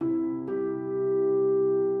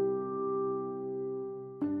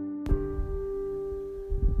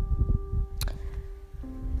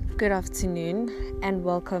Good afternoon and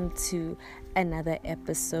welcome to another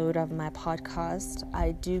episode of my podcast.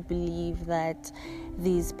 I do believe that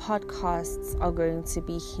these podcasts are going to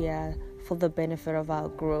be here for the benefit of our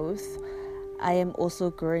growth. I am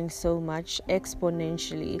also growing so much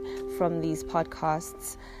exponentially from these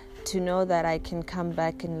podcasts. To know that I can come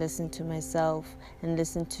back and listen to myself and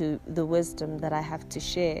listen to the wisdom that I have to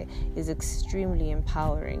share is extremely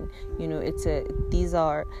empowering.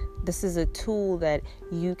 This is a tool that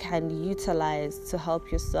you can utilize to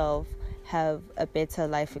help yourself have a better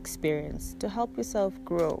life experience, to help yourself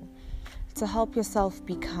grow, to help yourself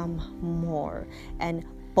become more and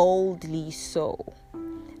boldly so.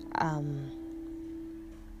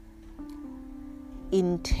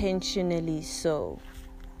 Intentionally so.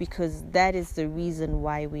 Because that is the reason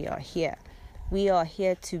why we are here. We are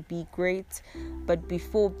here to be great, but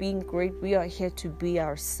before being great, we are here to be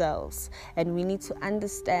ourselves. And we need to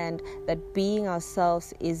understand that being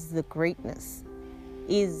ourselves is the greatness,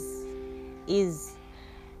 is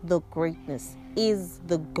the greatness, is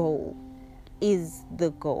the goal.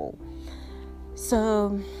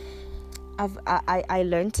 So I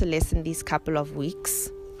learned to listen these couple of weeks.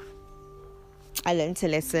 I learned to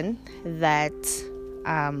listen that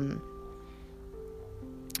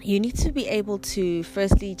you need to be able to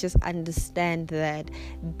firstly just understand that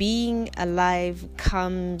being alive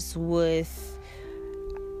comes with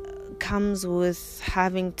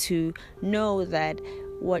having to know that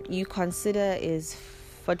what you consider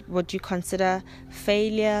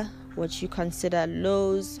failure, what you consider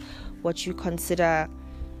lows, what you consider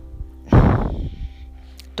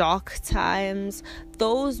dark times,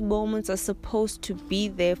 those moments are supposed to be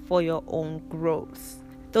there for your own growth.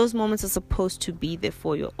 Those moments are supposed to be there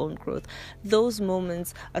for your own growth. Those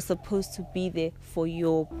moments are supposed to be there for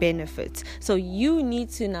your benefit. So you need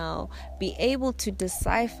to now be able to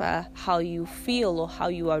decipher how you feel or how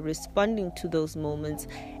you are responding to those moments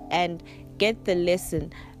and get the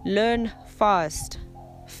lesson. Learn fast,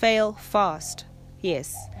 fail fast.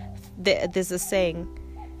 Yes, there's a saying,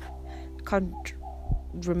 can't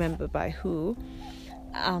remember by who,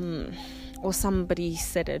 or somebody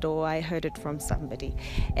said it, or I heard it from somebody,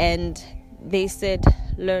 and they said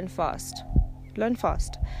learn fast. I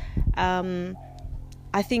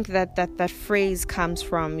think that phrase comes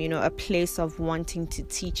from a place of wanting to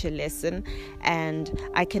teach a lesson, and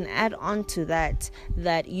I can add on to that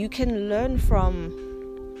you can learn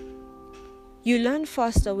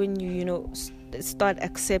faster when you start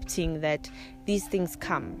accepting that these things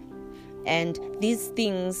come. And these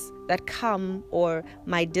things that come, or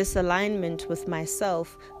my disalignment with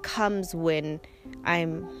myself, comes when I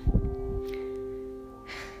am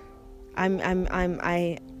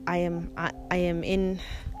in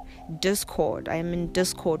discord. I am in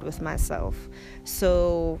discord with myself.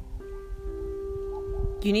 So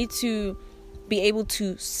you need to be able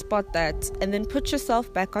to spot that and then put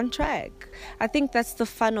yourself back on track. I think that's the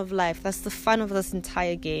fun of life. That's the fun of this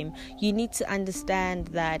entire game. You need to understand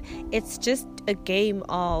that it's just a game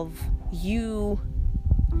of you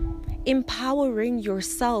empowering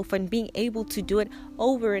yourself and being able to do it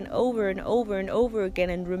over and over and over and over again,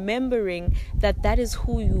 and remembering that is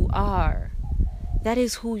who you are. That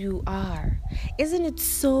is who you are. Isn't it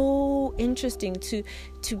so interesting to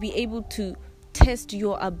be able to test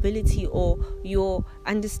your ability or your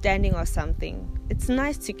understanding of something? It's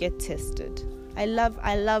nice to get tested. I love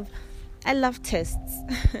tests.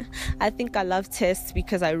 I think I love tests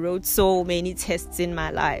because I wrote so many tests in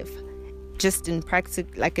my life, just in practice,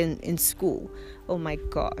 like in school. Oh my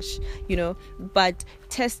gosh, but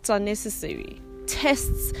tests are necessary.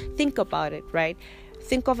 Tests, think about it, right?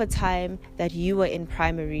 Think of a time that you were in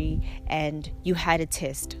primary and you had a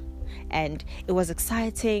test. And it was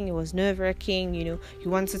exciting, it was nerve-wracking, you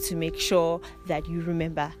wanted to make sure that you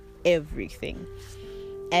remember everything.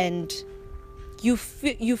 And you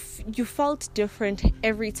felt different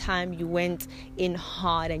every time you went in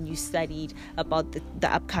hard and you studied about the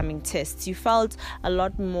upcoming tests. You felt a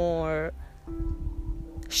lot more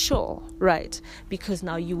sure, right? Because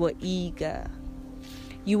now you were eager.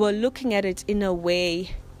 You were looking at it in a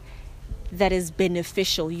way that is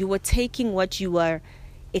beneficial. You were taking what you were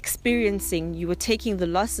experiencing, you were taking the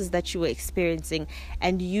losses that you were experiencing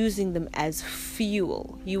and using them as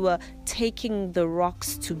fuel. You were taking the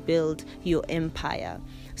rocks to build your empire.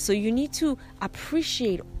 So you need to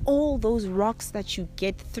appreciate all those rocks that you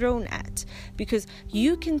get thrown at, because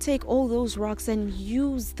you can take all those rocks and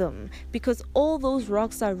use them, because all those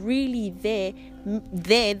rocks are really there.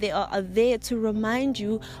 They are there to remind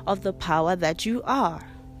you of the power that you are.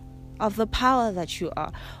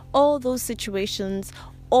 All those situations,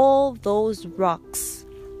 all those rocks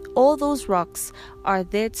All those rocks are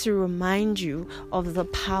there to remind you of the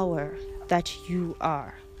power that you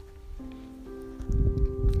are.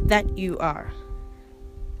 That you are.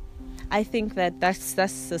 I think that's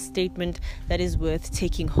a statement that is worth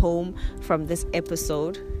taking home from this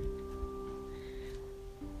episode.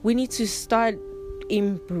 We need to start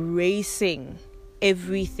embracing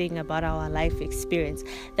everything about our life experience.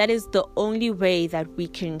 That is the only way that we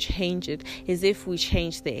can change it, is if we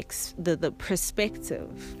change the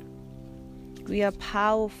perspective. We are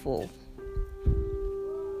powerful.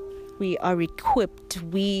 We are equipped.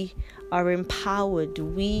 We are empowered.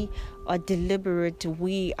 We are deliberate.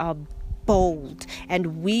 We are bold.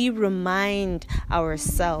 And we remind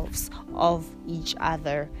ourselves of each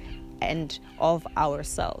other and of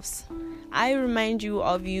ourselves. I remind you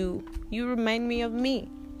of you. You remind me of me.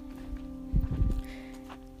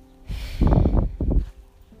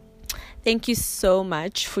 Thank you so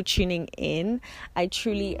much for tuning in. I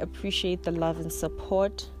truly appreciate the love and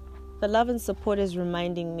support. The love and support is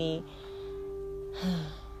reminding me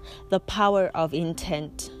the power of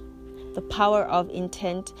intent. The power of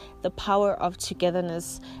intent, the power of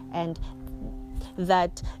togetherness, and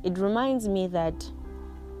that it reminds me that,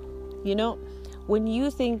 when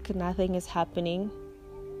you think nothing is happening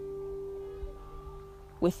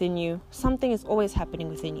within you, something is always happening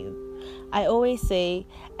within you. I always say,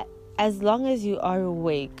 as long as you are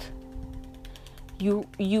awake,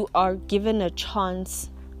 you are given a chance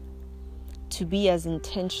to be as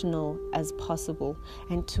intentional as possible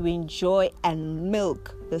and to enjoy and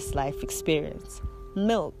milk this life experience.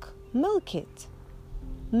 Milk it,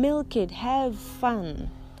 have fun.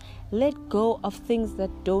 Let go of things that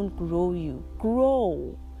don't grow you.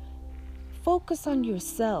 Grow. Focus on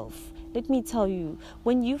yourself. Let me tell you,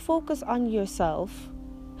 when you focus on yourself,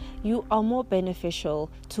 you are more beneficial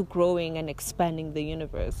to growing and expanding the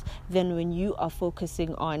universe than when you are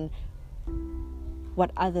focusing on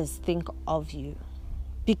what others think of you,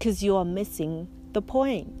 because you are missing the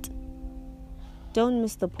point. Don't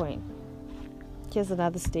miss the point. Here's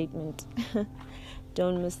another statement.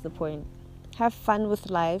 Don't miss the point. Have fun with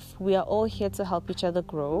life. We are all here to help each other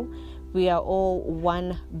grow. We are all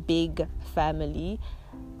one big family.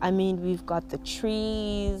 I mean, we've got the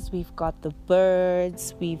trees, we've got the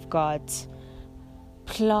birds, we've got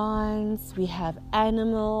plants, we have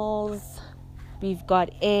animals, we've got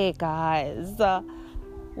air, guys.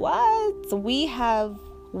 What? We have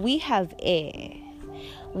air.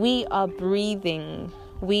 We are breathing.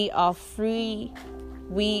 We are free.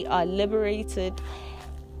 We are liberated.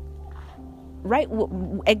 Right,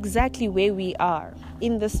 exactly where we are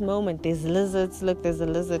in this moment. There's lizards. Look, there's a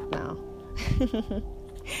lizard now.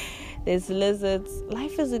 There's lizards.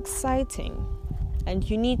 Life is exciting, and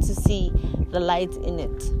you need to see the light in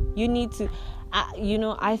it. You need to,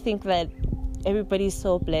 I think that everybody's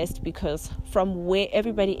so blessed, because from where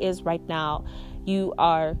everybody is right now, you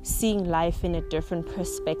are seeing life in a different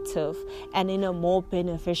perspective and in a more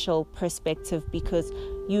beneficial perspective, because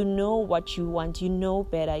you know what you want, you know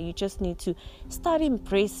better. You just need to start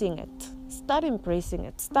embracing it. Start embracing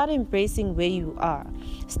it. Start embracing where you are.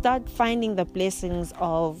 Start finding the blessings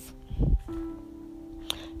of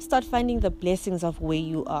where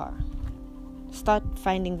you are. Start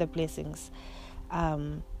finding the blessings.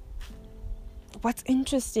 What's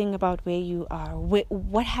interesting about where you are?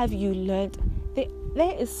 What have you learned?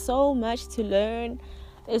 There is so much to learn.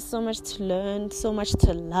 There's so much to learn, so much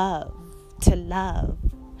to love.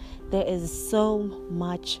 There is so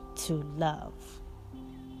much to love.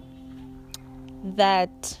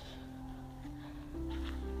 That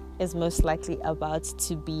is most likely about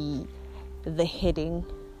to be the heading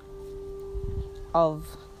of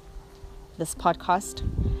this podcast.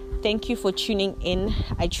 Thank you for tuning in.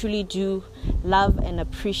 I truly do love and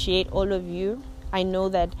appreciate all of you. I know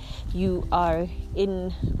that you are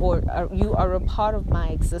you are a part of my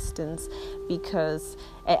existence, because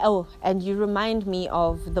and you remind me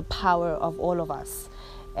of the power of all of us.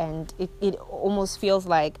 And it almost feels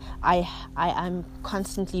like I am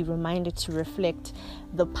constantly reminded to reflect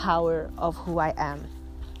the power of who I am.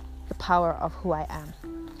 The power of who I am.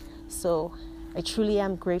 So I truly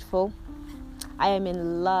am grateful. I am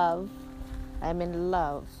in love. I'm in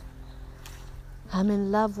love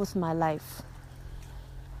with my life.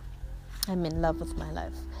 I'm in love with my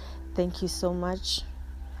life. Thank you so much.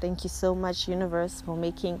 Thank you so much, universe, for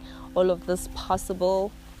making all of this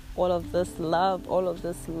possible, all of this love, all of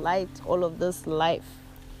this light, all of this life.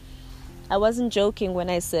 I wasn't joking when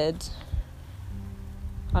I said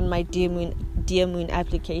on my Dear Moon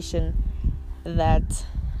application that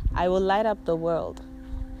I will light up the world.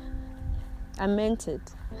 I meant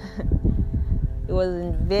it. It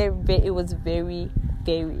was very,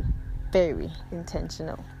 very, very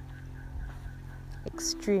intentional.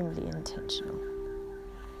 Extremely intentional.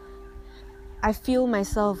 I feel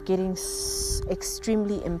myself getting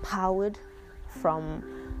extremely empowered from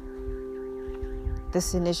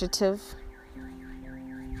this initiative.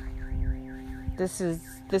 This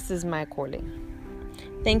is my calling.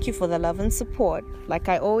 Thank you for the love and support. Like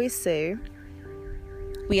I always say,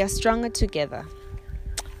 we are stronger together.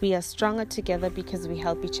 We are stronger together because we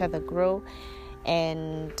help each other grow.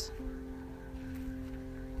 And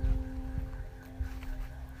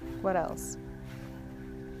what else?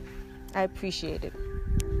 I appreciate it.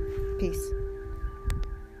 Peace.